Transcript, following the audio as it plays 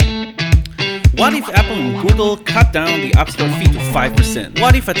What if Apple and Google cut down the App Store fee to 5%?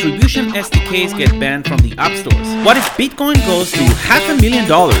 What if attribution SDKs get banned from the App Stores? What if Bitcoin goes to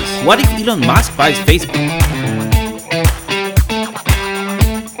 $500,000? What if Elon Musk buys Facebook?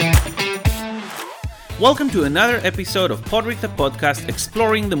 Welcome to another episode of Podrick the Podcast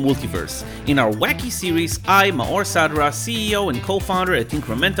Exploring the Multiverse. In our wacky series, I, Maor Sadra, CEO and co-founder at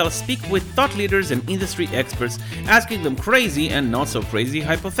Incremental, speak with thought leaders and industry experts, asking them crazy and not so crazy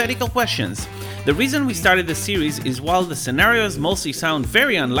hypothetical questions. The reason we started this series is while the scenarios mostly sound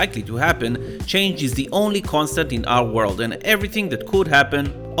very unlikely to happen, change is the only constant in our world, and everything that could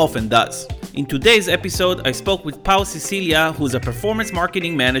happen often does. In today's episode, I spoke with Pau Cecilia, who's a performance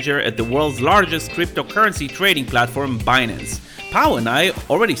marketing manager at the world's largest cryptocurrency trading platform, Binance. Pau and I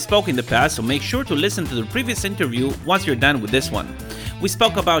already spoke in the past, so make sure to listen to the previous interview once you're done with this one. We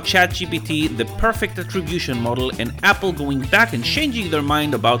spoke about ChatGPT, the perfect attribution model, and Apple going back and changing their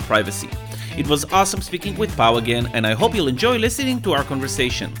mind about privacy. It was awesome speaking with Pau again, and I hope you'll enjoy listening to our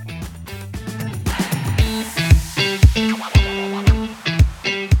conversation.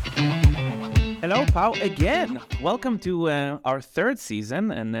 Hello, Pau, again. Welcome to our third season,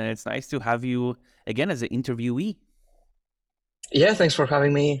 and it's nice to have you again as an interviewee. Yeah, thanks for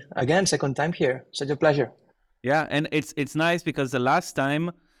having me again, second time here. Such a pleasure. Yeah, and it's nice because the last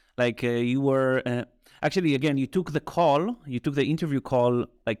time, you were actually again you took the interview call.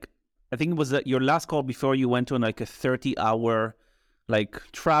 I think it was your last call before you went on a 30-hour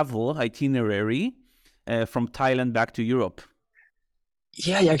travel itinerary from Thailand back to Europe.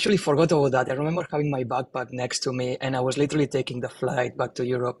 Yeah, I actually forgot about that. I remember having my backpack next to me, and I was literally taking the flight back to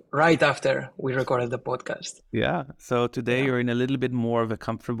Europe right after we recorded the podcast. Yeah, so today you're in a little bit more of a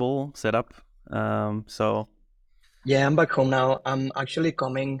comfortable setup. Yeah, I'm back home now. I'm actually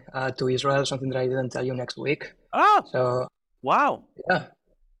coming to Israel, something that I didn't tell you, next week. Oh, So wow. yeah,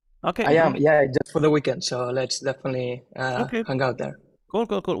 Okay. I am. Yeah, just for the weekend. So let's definitely Okay. hang out there. Cool.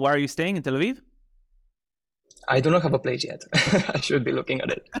 Where are you staying, in Tel Aviv? I do not have a place yet. I should be looking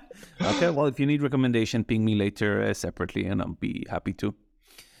at it. Okay, well, if you need recommendation, ping me later separately, and I'll be happy to.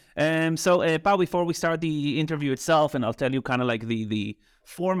 So, Pau, before we start the interview itself, and I'll tell you kind of the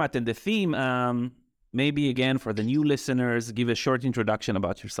format and the theme, maybe again for the new listeners, give a short introduction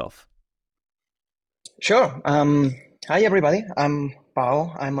about yourself. Sure. Hi, everybody. I'm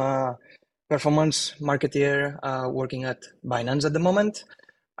Pau. I'm a performance marketer working at Binance at the moment.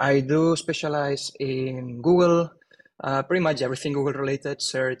 I do specialize in Google, pretty much everything Google related,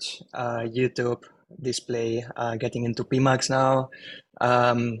 search, YouTube, display, getting into PMax now,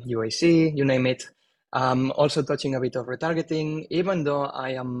 UAC, you name it. Also touching a bit of retargeting, even though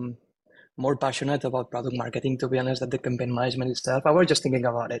I am more passionate about product marketing, to be honest, than the campaign management itself. I was just thinking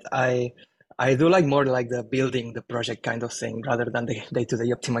about it. I do like more like the building the project kind of thing rather than the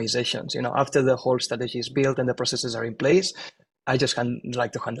day-to-day optimizations. You know, after the whole strategy is built and the processes are in place, I just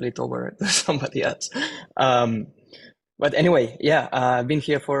like to handle it over to somebody else. But anyway, yeah, I've been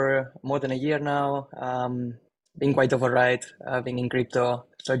here for more than a year now. Been quite override, being in crypto,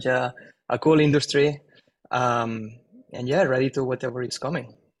 such a cool industry. And yeah, ready to whatever is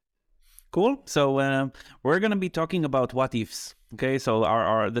coming. Cool. So we're going to be talking about what ifs. Okay, so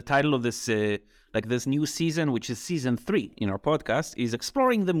the title of this this new season, which is season 3 in our podcast, is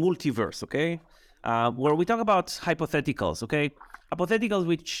Exploring the Multiverse. Okay, where we talk about hypotheticals. Okay, hypotheticals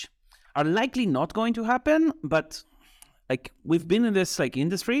which are likely not going to happen, but we've been in this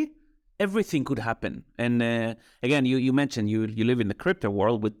industry, everything could happen. And again, you mentioned you live in the crypto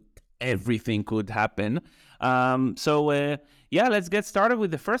world, with everything could happen. Yeah, let's get started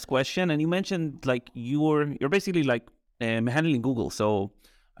with the first question. And you mentioned you're basically handling Google. So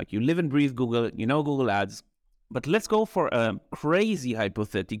you live and breathe Google, Google Ads. But let's go for a crazy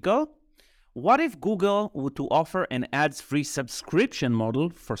hypothetical. What if Google were to offer an ads-free subscription model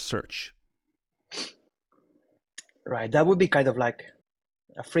for search? Right, that would be kind of like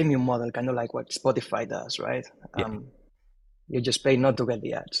a freemium model, kind of like what Spotify does, right? Yeah. You just pay not to get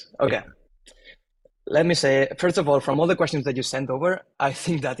the ads. Okay. Yeah. Let me say, first of all, from all the questions that you sent over, I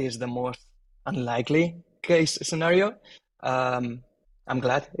think that is the most unlikely case scenario. I'm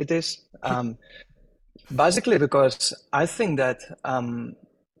glad it is. Basically because I think that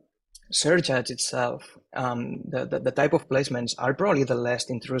search ads itself, the type of placements are probably the less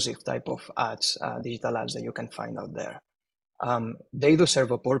intrusive type of ads, digital ads that you can find out there. They do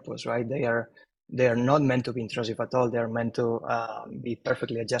serve a purpose, right? They are not meant to be intrusive at all. They are meant to be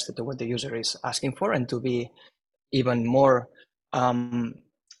perfectly adjusted to what the user is asking for, and to be even more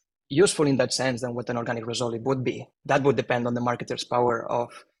useful in that sense than what an organic result it would be. That would depend on the marketer's power of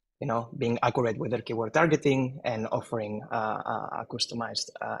being accurate with their keyword targeting and offering a customized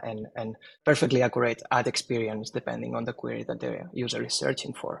and perfectly accurate ad experience depending on the query that the user is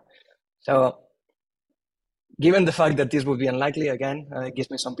searching for. So given the fact that this would be unlikely, again, it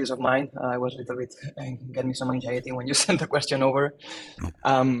gives me some peace of mind. I was a little bit, get me some anxiety when you sent the question over.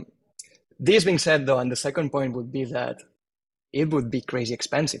 This being said, though, and the second point would be that it would be crazy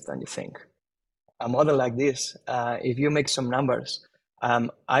expensive, don't you think? A model like this, if you make some numbers,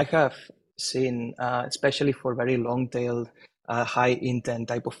 I have seen, especially for very long-tailed, high intent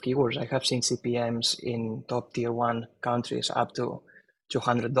type of keywords, I have seen CPMs in top tier 1 countries up to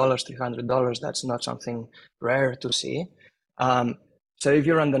 $200, $300. That's not something rare to see. So if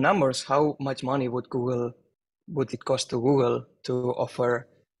you run the numbers, how much money would it cost to Google to offer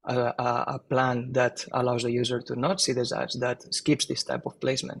a plan that allows the user to not see these ads, that skips this type of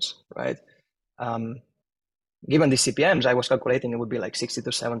placements, right? Given the CPMs, I was calculating it would be like $60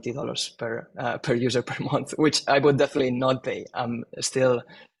 to $70 per user per month, which I would definitely not pay. I'm still,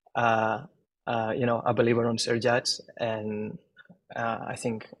 a believer on search ads, and I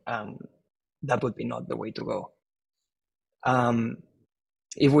think that would be not the way to go.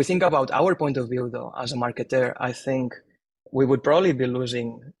 If we think about our point of view, though, as a marketer, I think we would probably be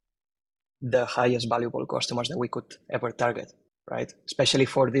losing the highest valuable customers that we could ever target, right? Especially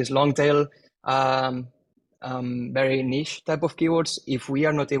for these long tail, very niche type of keywords. If we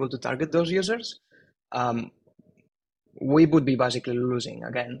are not able to target those users, we would be basically losing,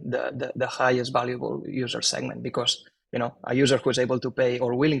 again, the highest valuable user segment, because a user who's able to pay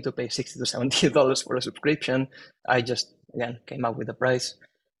or willing to pay $60 to $70 for a subscription, I just, again, came up with the price.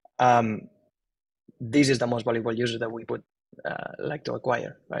 This is the most valuable user that we would like to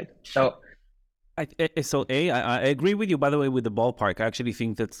acquire, right? So I agree with you, by the way, with the ballpark. I actually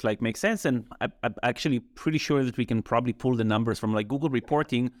think that's makes sense. And I'm actually pretty sure that we can probably pull the numbers from Google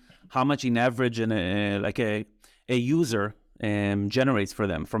reporting how much in average a user generates for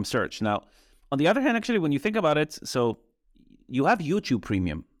them from search. Now, on the other hand, actually, when you think about it, so you have YouTube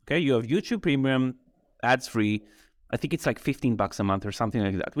Premium, okay? You have YouTube Premium, ads free. I think it's $15 a month or something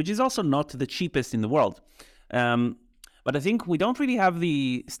like that, which is also not the cheapest in the world. But I think we don't really have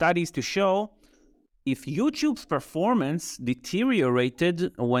the studies to show if YouTube's performance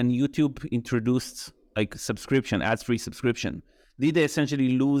deteriorated when YouTube introduced subscription, ads-free subscription. Did they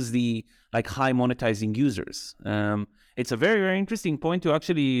essentially lose the high monetizing users? It's a very, very interesting point to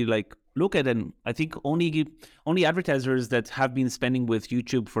actually look at, and I think only advertisers that have been spending with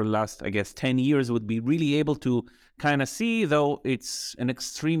YouTube for the last, 10 years would be really able to kind of see, though it's an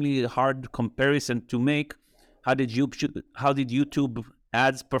extremely hard comparison to make. How did YouTube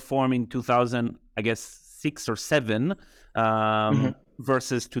ads perform in 2006 or 7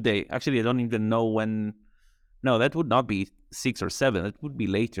 versus today? Actually, I don't even know when. No, that would not be 6 or 7. It would be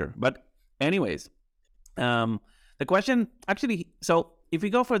later. But anyways, the question actually, so if we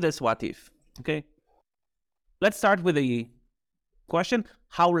go for this what if, okay, let's start with the question.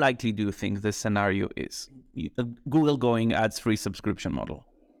 How likely do you think this scenario is? Google going ads-free subscription model?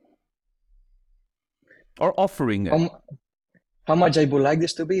 Or offering it? How much I would like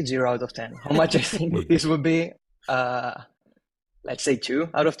this to be? 0 out of 10. How much I think this would be? Let's say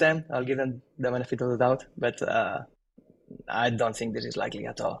 2 out of 10. I'll give them the benefit of the doubt, but I don't think this is likely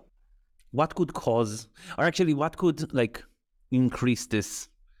at all. What could cause, or actually what could increase this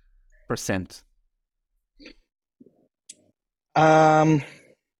percent?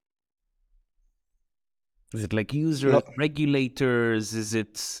 Is it user regulators? Is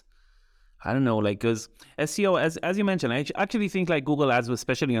it, I don't know, because SEO, as you mentioned, I actually think Google Ads,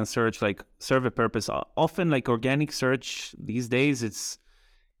 especially on search, serve a purpose. Often organic search these days, it's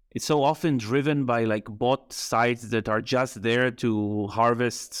so often driven by bot sites that are just there to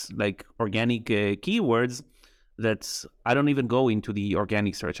harvest organic keywords that I don't even go into the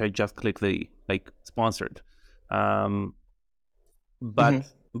organic search. I just click the sponsored. But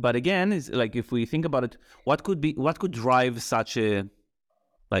again, is if we think about it, what could drive such a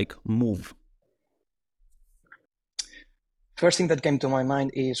move? First thing that came to my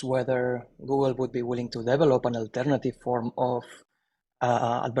mind is whether Google would be willing to develop an alternative form of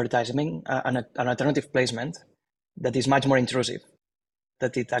advertising, an alternative placement that is much more intrusive,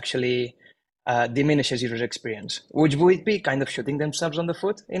 that it actually diminishes user experience, which would be kind of shooting themselves on the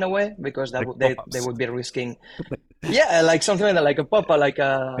foot in a way, because that they would be risking, something like that, like a pop-up,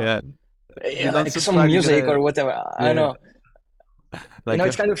 some music or whatever. Yeah. I know.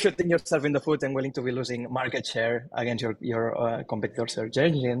 It's kind of shooting yourself in the foot and willing to be losing market share against your competitor search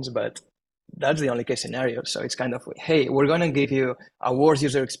engines, but that's the only case scenario. So it's kind of, hey, we're going to give you a worse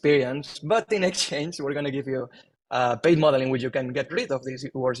user experience, but in exchange, we're going to give you paid model in which you can get rid of this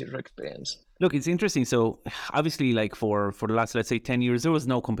worse user experience. Look, it's interesting. So obviously, like for the last, let's say, 10 years, there was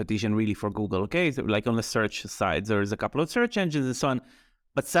no competition really for Google. Okay, so like on the search side, there's a couple of search engines and so on.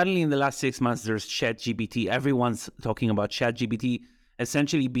 But suddenly in the last 6 months, there's ChatGPT. Everyone's talking about ChatGPT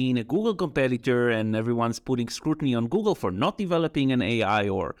essentially being a Google competitor, and everyone's putting scrutiny on Google for not developing an AI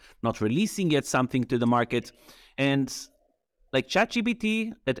or not releasing yet something to the market. And like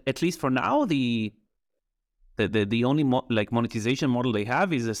ChatGPT, at least for now, the only monetization model they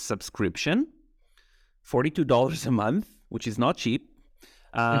have is a subscription, $42 a month, which is not cheap.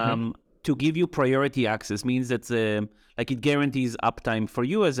 To give you priority access means that it guarantees uptime for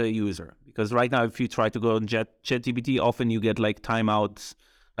you as a user. Because right now, if you try to go on ChatGPT, often you get like timeouts,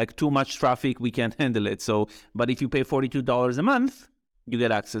 like too much traffic, we can't handle it. So, but if you pay $42 a month, you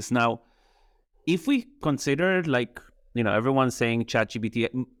get access. Now, if we consider everyone's saying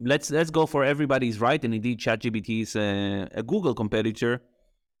ChatGPT, let's go for everybody's right, and indeed ChatGPT is a Google competitor.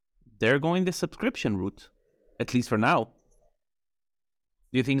 They're going the subscription route, at least for now.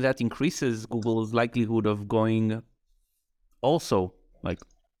 Do you think that increases Google's likelihood of going also like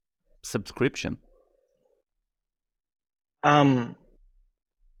subscription? Um,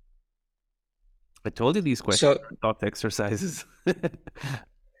 I told you these questions are thought exercises.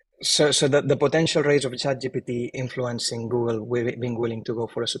 So the potential raise of ChatGPT influencing Google being willing to go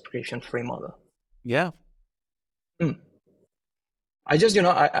for a subscription-free model. Yeah. I just,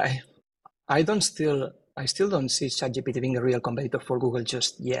 I still don't see ChatGPT being a real competitor for Google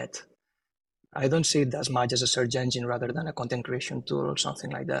just yet. I don't see it as much as a search engine rather than a content creation tool or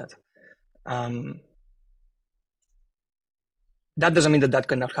something like that. That doesn't mean that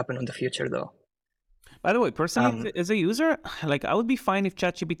cannot happen in the future, though. By the way, personally, as a user, I would be fine if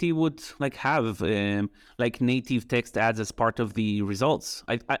ChatGPT would have native text ads as part of the results.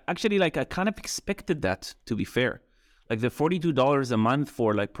 I actually I kind of expected that, to be fair. Like the $42 a month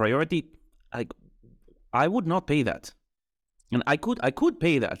for priority, I would not pay that. And I could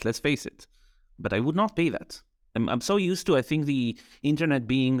pay that, let's face it, but I would not pay that. I'm so used to, I think, the internet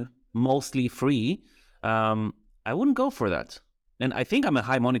being mostly free. I wouldn't go for that. And I think I'm a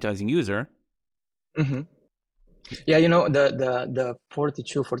high monetizing user. Mm-hmm. Yeah, the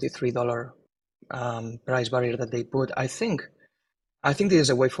 $42, $43 price barrier that they put, I think this is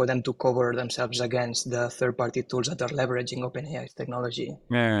a way for them to cover themselves against the third-party tools that are leveraging OpenAI's technology.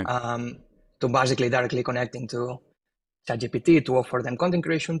 To basically directly connecting to ChatGPT to offer them content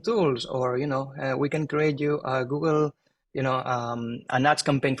creation tools, or we can create you a Google, an ads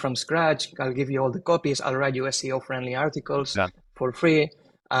campaign from scratch. I'll give you all the copies. I'll write you SEO-friendly articles for free.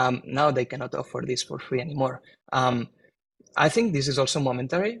 Now they cannot offer this for free anymore. I think this is also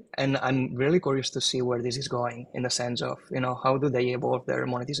momentary, and I'm really curious to see where this is going in the sense of, how do they evolve their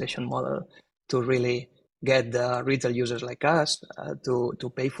monetization model to really get the retail users like us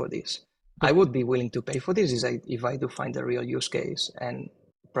to pay for this. I would be willing to pay for this if I do find a real use case and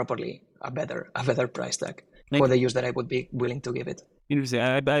properly a better price tag for the use that I would be willing to give it. Interesting.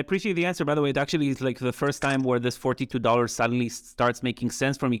 I appreciate the answer. By the way, it actually is the first time where this $42 suddenly starts making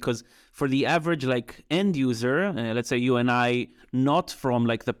sense for me, because for the average end user, let's say you and I, not from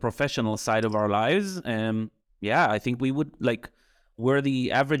the professional side of our lives, I think we would we're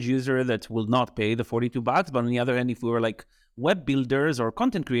the average user that will not pay the $42. But on the other hand, if we were web builders or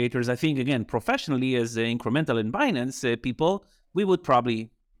content creators, I think again professionally as Incremental and Binance people, we would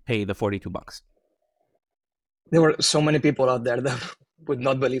probably pay the $42. There were so many people out there that would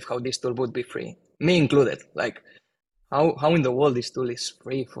not believe how this tool would be free, me included. How in the world this tool is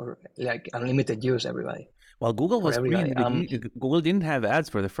free for unlimited use, everybody? Well, Google was free. Google didn't have ads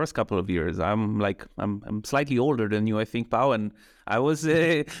for the first couple of years. I'm slightly older than you, I think, Pao, and I was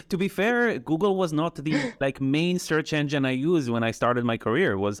to be fair, Google was not the main search engine I used when I started my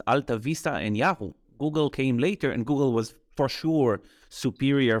career. It was Alta Vista and Yahoo. Google came later, and Google was for sure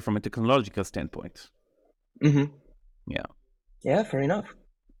superior from a technological standpoint. Mm-hmm. Yeah, fair enough.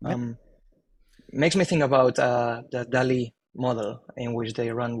 Makes me think about the DALL-E model, in which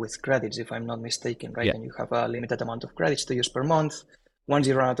they run with credits, if I'm not mistaken, right? And you have a limited amount of credits to use per month. Once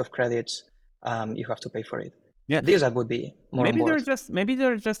you run out of credits, you have to pay for it. This would be more. Maybe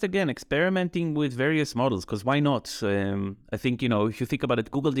they're just again experimenting with various models, because why not? I think if you think about it,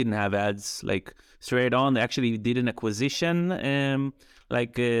 Google didn't have ads straight on. They actually did an acquisition.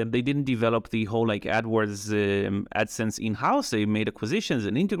 They didn't develop the whole AdWords AdSense in-house. They made acquisitions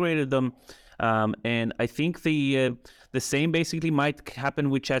and integrated them. And I think the same basically might happen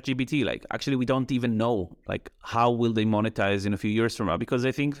with ChatGPT. Actually, we don't even know how will they monetize in a few years from now, because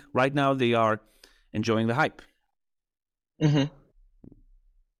I think right now they are enjoying the hype. Mm-hmm.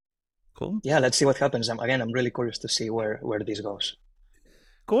 yeah, let's see what happens. Again, I'm really curious to see where this goes.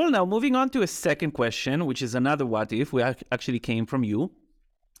 Cool. Now moving on to a second question, which is another what if. We actually came from you.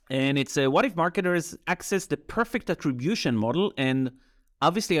 And it's what if marketers access the perfect attribution model? And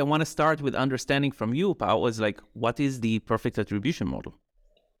obviously I want to start with understanding from you, Pao, was like, what is the perfect attribution model?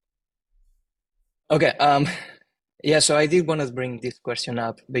 Okay. Yeah, so I did want to bring this question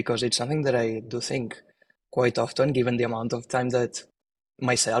up because it's something that I do think quite often, given the amount of time that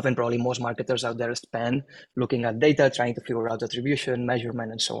myself and probably most marketers out there spend looking at data, trying to figure out attribution,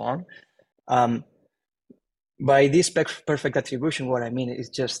 measurement, and so on. By this perfect attribution, what I mean is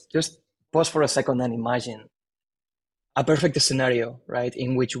just pause for a second and imagine a perfect scenario, right,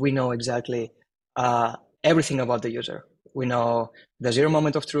 in which we know exactly everything about the user. We know the zero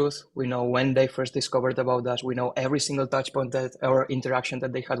moment of truth. We know when they first discovered about us. We know every single touch point that or interaction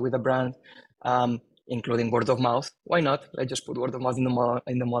that they had with the brand, including word of mouth. Why not? Let's just put word of mouth in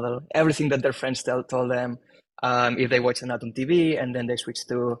the model. Everything that their friends told them. If they watch an ad on TV and then they switch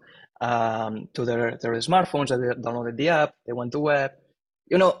to their smartphones, they downloaded the app, they went to web.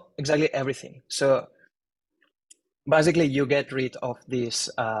 You know exactly everything. So basically, you get rid of this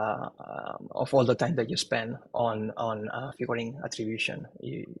of all the time that you spend on figuring attribution,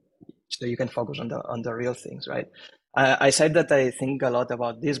 so you can focus on the real things, right? I said that I think a lot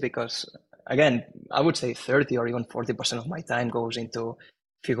about this because, again, I would say 30 or even 40% of my time goes into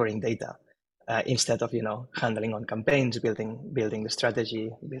figuring data instead of handling on campaigns, building the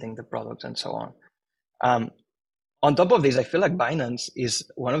strategy, building the products, and so on. On top of this, I feel like Binance is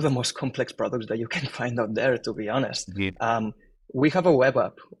one of the most complex products that you can find out there, to be honest. Yeah. We have a web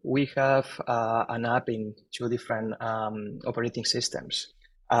app. We have an app in 2 different operating systems.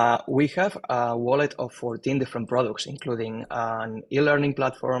 We have a wallet of 14 different products, including an e-learning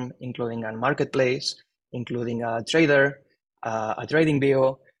platform, including a marketplace, including a trader, a trading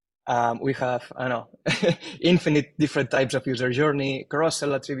view. We have, I don't know, infinite different types of user journey,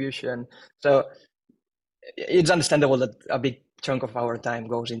 cross-sell attribution. So it's understandable that a big chunk of our time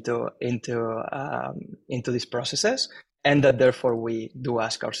goes into these processes, and that therefore we do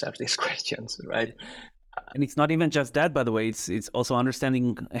ask ourselves these questions, right? And it's not even just that, by the way. It's also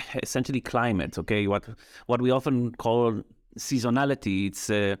understanding essentially climate. Okay, what we often call seasonality. It's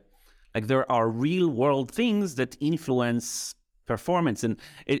like there are real world things that influence performance, and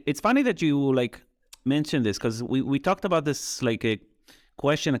it's funny that you like mentioned this because we talked about this like a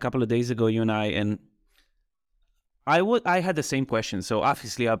question a couple of days ago, you and I, and I had the same question. So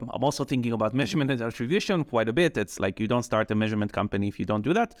obviously I'm also thinking about measurement and attribution quite a bit. It's like you don't start a measurement company if you don't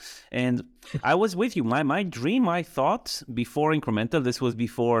do that. And I was with you. My dream, I thought before Incremental, this was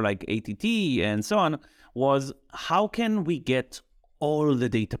before like ATT and so on, was how can we get all the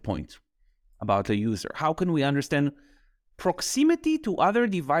data points about a user? How can we understand proximity to other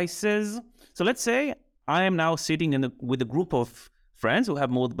devices? So let's say I am now sitting with a group of friends who have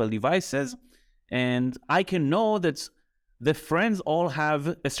multiple devices, and I can know that the friends all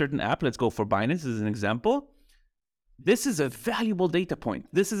have a certain app. Let's go for Binance as an example. This is a valuable data point.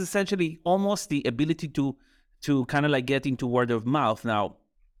 This is essentially almost the ability to kind of like get into word of mouth. Now,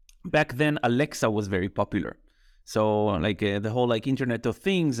 back then, Alexa was very popular. So like the whole like Internet of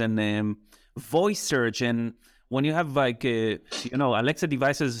Things and voice search. And when you have like, Alexa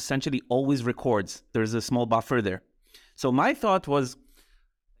devices essentially always records. There's a small buffer there. So my thought was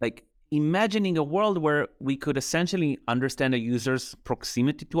like, imagining a world where we could essentially understand a user's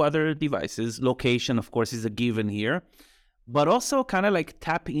proximity to other devices. Location, of course, is a given here, but also kind of like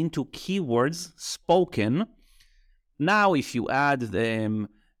tap into keywords spoken. Now, if you add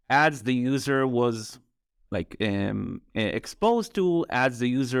ads the user was like exposed to, ads the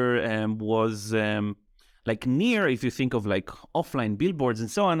user was like near, if you think of like offline billboards and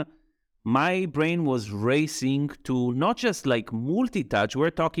so on, my brain was racing to not just like multi-touch. We're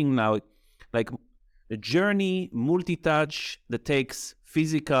talking now like a journey, multi-touch that takes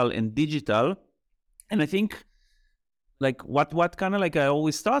physical and digital. And I think like what kind of like I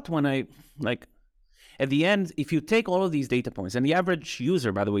always thought when I like at the end, if you take all of these data points, and the average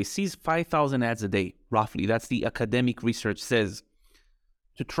user, by the way, sees 5,000 ads a day, roughly. That's the academic research says.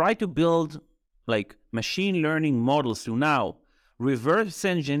 To try to build like machine learning models to now reverse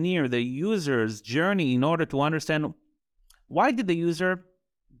engineer the user's journey in order to understand why did the user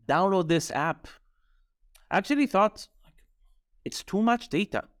download this app. I actually thought it's too much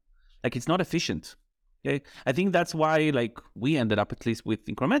data. Like it's not efficient. Okay? I think that's why like we ended up at least with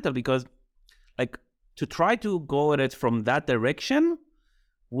Incremental, because like to try to go at it from that direction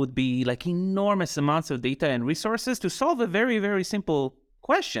would be like enormous amounts of data and resources to solve a very, very simple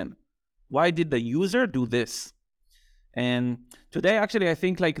question. Why did the user do this? And today, actually, I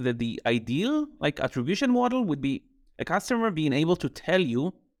think like the ideal like attribution model would be a customer being able to tell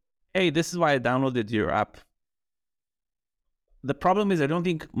you, hey, this is why I downloaded your app. The problem is I don't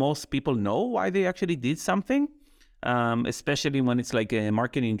think most people know why they actually did something, especially when it's like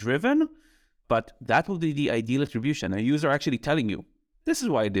marketing driven. But that would be the ideal attribution. A user actually telling you, this is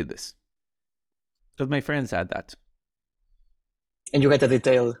why I did this. Because my friends had that. And you get a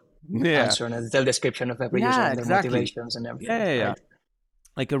detailed Yeah. answer and a detailed description of every user and their motivations and everything. Yeah. Right?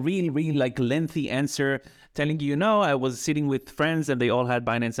 Like a real like lengthy answer telling you, no, I was sitting with friends and they all had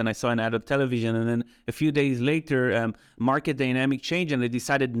Binance and I saw an ad on television. And then a few days later, market dynamic changed and they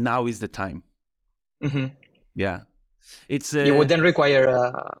decided now is the time. Mm-hmm. Yeah. It's you would then require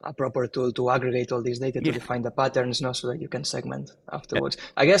a proper tool to aggregate all this data to define the patterns, so that you can segment afterwards.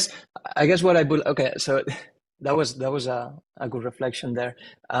 Yeah. I guess what I would, okay, so that was a good reflection there.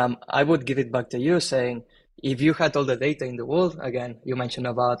 I would give it back to you saying, if you had all the data in the world, again, you mentioned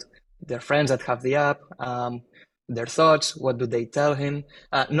about their friends that have the app, their thoughts, what do they tell him?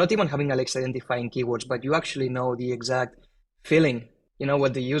 Not even having Alexa identifying keywords, but you actually know the exact feeling,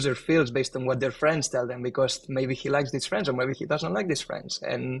 what the user feels based on what their friends tell them, because maybe he likes these friends or maybe he doesn't like these friends.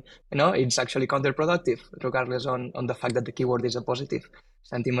 And, it's actually counterproductive, regardless on the fact that the keyword is a positive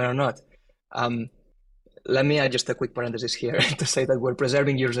sentiment or not. Let me add just a quick parenthesis here to say that we're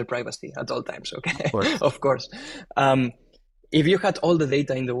preserving user privacy at all times, okay? Of course. If you had all the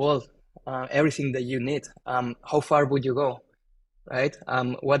data in the world, everything that you need, how far would you go, right?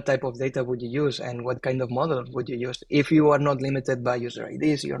 What type of data would you use and what kind of model would you use? If you are not limited by user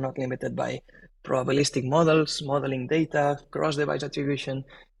IDs, you're not limited by probabilistic models, modeling data, cross-device attribution,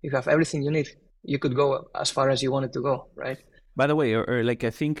 you have everything you need. You could go as far as you wanted to go, right? By the way, or like I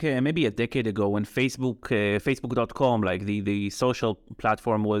think maybe a decade ago when Facebook.com, like the social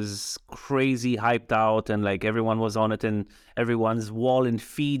platform, was crazy hyped out and like everyone was on it and everyone's wall and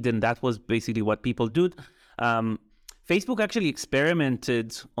feed, and that was basically what people do. Facebook actually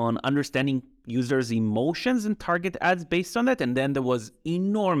experimented on understanding users' emotions and target ads based on that, and then there was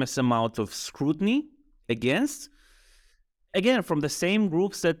enormous amount of scrutiny against. Again, from the same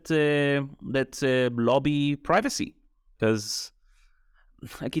groups that lobby privacy. Because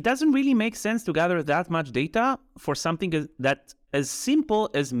like it doesn't really make sense to gather that much data for something that as simple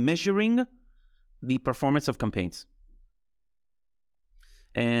as measuring the performance of campaigns.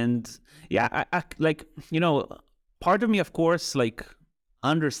 And yeah, I like, part of me, of course, like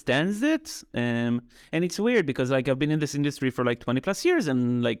understands it. And it's weird because like I've been in this industry for like 20 plus years,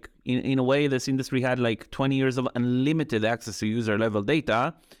 and like in a way this industry had like 20 years of unlimited access to user level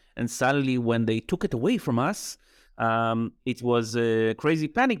data. And suddenly when they took it away from us, it was a crazy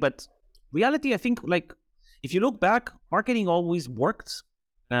panic. But reality, I think, like if you look back, marketing always worked,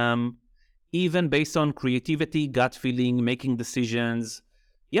 even based on creativity, gut feeling, making decisions.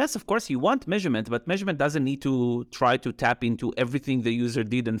 Yes, of course, you want measurement, but measurement doesn't need to try to tap into everything the user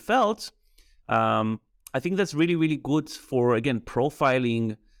did and felt. I think that's really, really good for, again,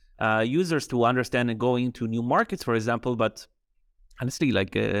 profiling users to understand and going to new markets, for example. But honestly,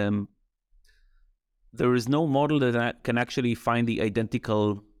 like there is no model that can actually find the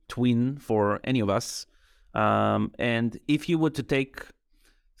identical twin for any of us. And if you were to take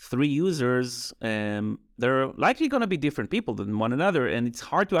 3 users, they're likely going to be different people than one another. And it's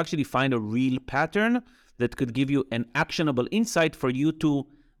hard to actually find a real pattern that could give you an actionable insight for you to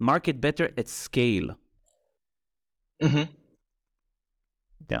market better at scale. Mm-hmm.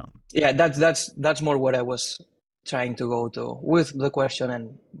 Yeah, that's more what I was trying to go to with the question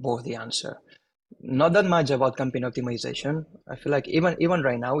and both the answer. Not that much about campaign optimization. I feel like even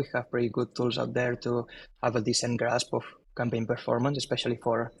right now we have pretty good tools out there to have a decent grasp of campaign performance, especially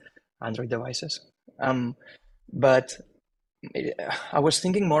for Android devices. But I was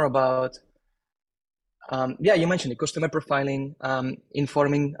thinking more about, you mentioned it, customer profiling,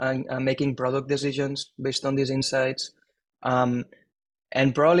 informing and making product decisions based on these insights, and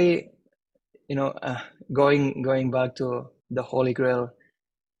probably, going back to the Holy Grail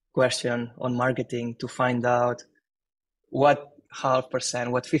question on marketing to find out what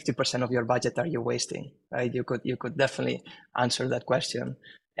 50% of your budget are you wasting, right? You could definitely answer that question.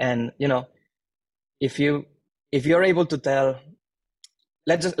 And if you're able to tell,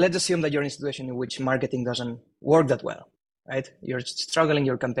 let's assume that you're in a situation in which marketing doesn't work that well, right? You're struggling,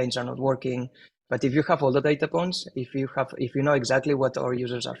 your campaigns are not working. But if you have all the data points, if you know exactly what our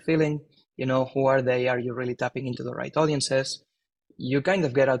users are feeling, who are they, are you really tapping into the right audiences? You kind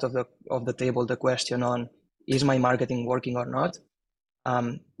of get out of the table the question on, is my marketing working or not?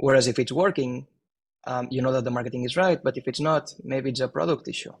 Whereas if it's working, you know that the marketing is right, but if it's not, maybe it's a product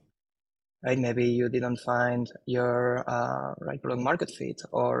issue. right? Maybe you didn't find your right product market fit,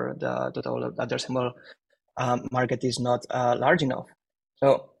 or the total addressable market is not large enough.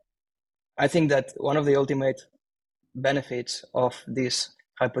 So I think that one of the ultimate benefits of this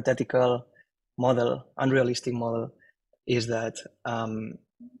hypothetical model, unrealistic model, is that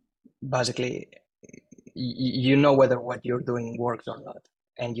basically you know whether what you're doing works or not,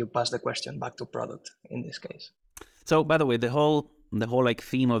 and you pass the question back to product in this case. So, by the way, the whole like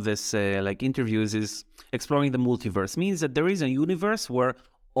theme of this like interviews is exploring the multiverse. Means that there is a universe where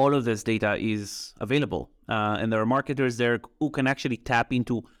all of this data is available, and there are marketers there who can actually tap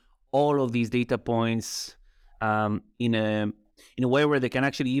into all of these data points in a way where they can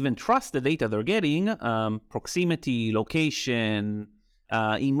actually even trust the data they're getting, proximity, location,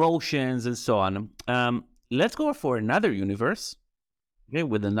 emotions, and so on. Let's go for another universe, okay,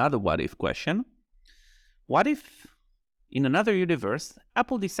 with another what if question. What if in another universe,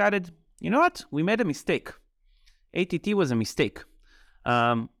 Apple decided, you know what, we made a mistake. ATT was a mistake.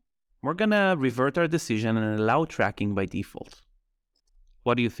 We're going to revert our decision and allow tracking by default.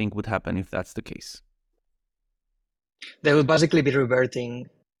 What do you think would happen if that's the case? They will basically be reverting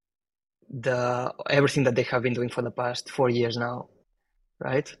everything that they have been doing for the past 4 years now,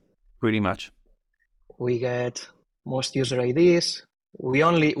 right? Pretty much. We get most user IDs. We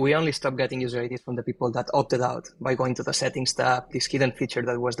only stop getting user IDs from the people that opted out by going to the settings tab, this hidden feature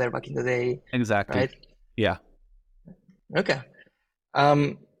that was there back in the day. Exactly. Right? Yeah. Okay.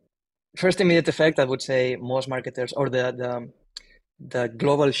 First immediate effect, I would say most marketers, or the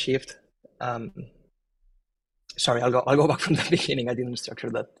global shift. Sorry, I'll go back from the beginning. I didn't structure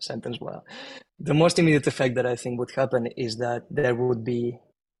that sentence well. The most immediate effect that I think would happen is that there would be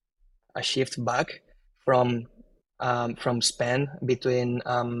a shift back from spend between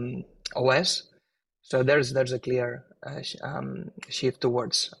OS. So there's a clear shift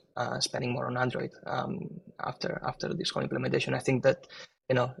towards spending more on Android after this whole implementation. I think that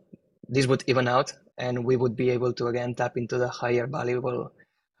this would even out, and we would be able to again tap into the higher value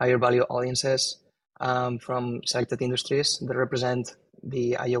audiences from selected industries that represent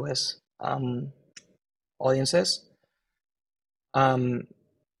the iOS audiences.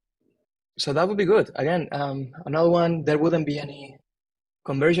 So that would be good. Again, another one, there wouldn't be any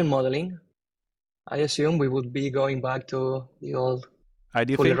conversion modeling. I assume we would be going back to the old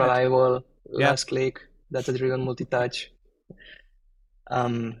fully reliable, last click, data-driven multi-touch.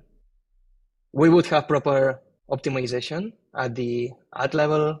 We would have proper optimization at the ad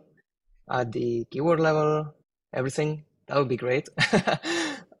level, at the keyword level, everything. That would be great.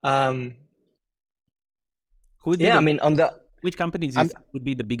 Which companies would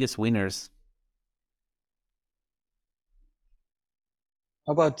be the biggest winners?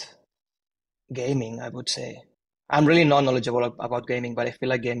 How about gaming, I would say. I'm really not knowledgeable about gaming, but I feel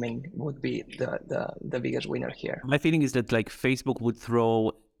like gaming would be the biggest winner here. My feeling is that like Facebook would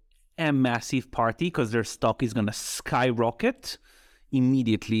throw a massive party because their stock is going to skyrocket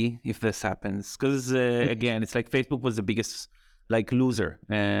immediately if this happens. Because again, it's like Facebook was the biggest like loser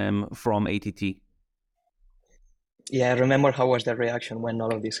from ATT. Yeah, I remember how was their reaction when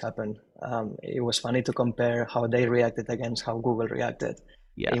all of this happened. It was funny to compare how they reacted against how Google reacted.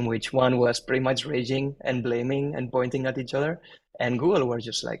 Yeah. In which one was pretty much raging and blaming and pointing at each other, and Google were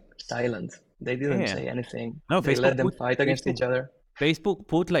just like silent. They didn't say anything. No, they let them fight against each other. Facebook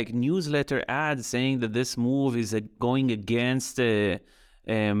put like newsletter ads saying that this move is going against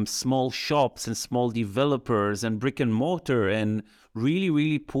small shops and small developers and brick and mortar, and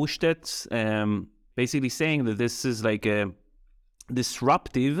really pushed it, basically saying that this is like a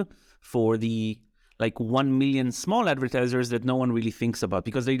disruptive for the like 1 million small advertisers that no one really thinks about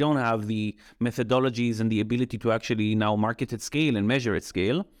because they don't have the methodologies and the ability to actually now market at scale and measure at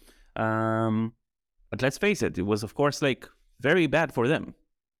scale. But let's face it, it was of course like very bad for them.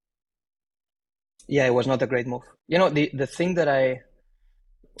 Yeah, it was not a great move. The thing that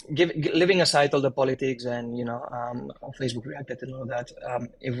leaving aside all the politics and how Facebook reacted and all that,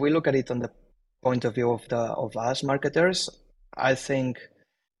 if we look at it on the point of view of us marketers, I think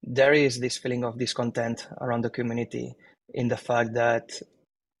there is this feeling of discontent around the community in the fact that,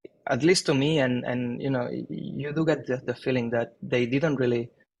 at least to me, and you do get the feeling that they didn't really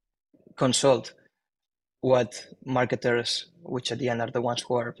consult what marketers, which at the end are the ones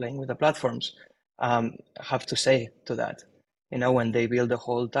who are playing with the platforms, have to say to that. When they build the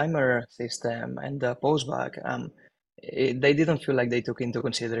whole timer system and the postback, they didn't feel like they took into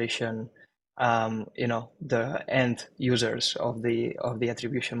consideration the end users of the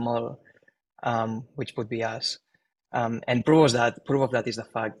attribution model, which would be us. And proof of that is the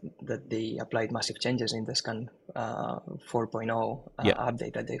fact that they applied massive changes in the Scan 4.0 Yeah.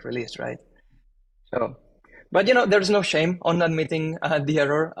 update that they released, right? So, but there's no shame on admitting the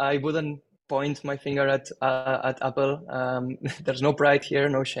error. I wouldn't point my finger at Apple. There's no pride here,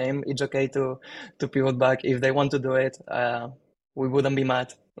 no shame. It's okay to pivot back if they want to do it. We wouldn't be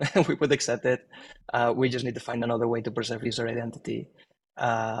mad. We would accept it. We just need to find another way to preserve user identity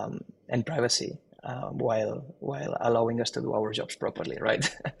and privacy while allowing us to do our jobs properly,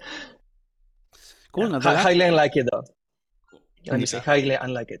 right? Cool. Now, Highly unlike it, though. Let me say, highly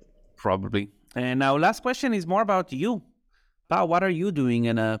unlike it. Probably. And now, last question is more about you. Pau, what are you doing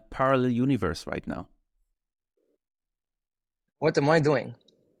in a parallel universe right now? What am I doing?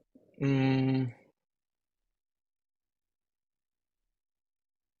 You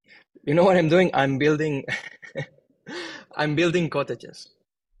know what I'm doing? I'm building cottages.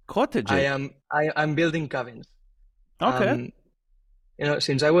 Cottages? I'm building cabins. Okay.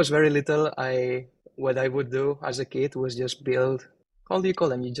 Since I was very little, what I would do as a kid was just build. How do you call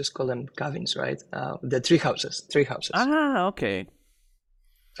them? You just call them cabins, right? The tree houses. Ah, okay.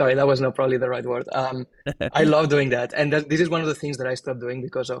 Sorry, that was not probably the right word. I love doing that, and this is one of the things that I stopped doing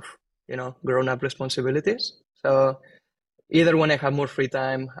because of grown-up responsibilities. So either when I have more free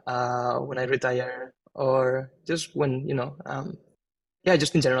time, when I retire, or just when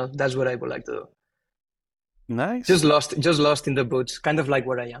just in general, that's what I would like to do. Nice. Just lost in the woods, kind of like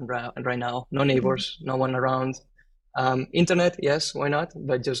where I am right now. No neighbors, no one around. Internet, yes, why not?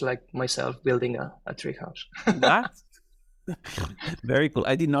 But just like myself building a tree house. That's very cool.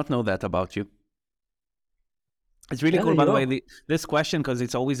 I did not know that about you. It's really cool, by the way, this question, because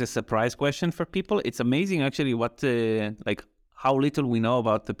it's always a surprise question for people. It's amazing, actually, how little we know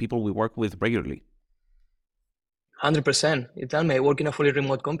about the people we work with regularly. 100%. You tell me, I work in a fully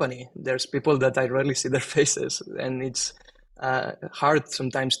remote company. There's people that I rarely see their faces, and it's hard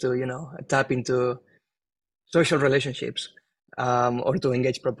sometimes to, tap into social relationships or to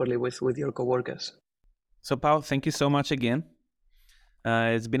engage properly with your coworkers. So, Pau, thank you so much again.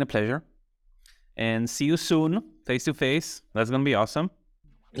 It's been a pleasure. And see you soon, face to face. That's going to be awesome.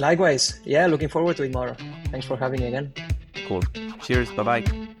 Likewise. Yeah, looking forward to it more. Thanks for having me again. Cool. Cheers. Bye-bye.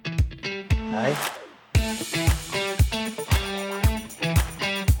 Bye.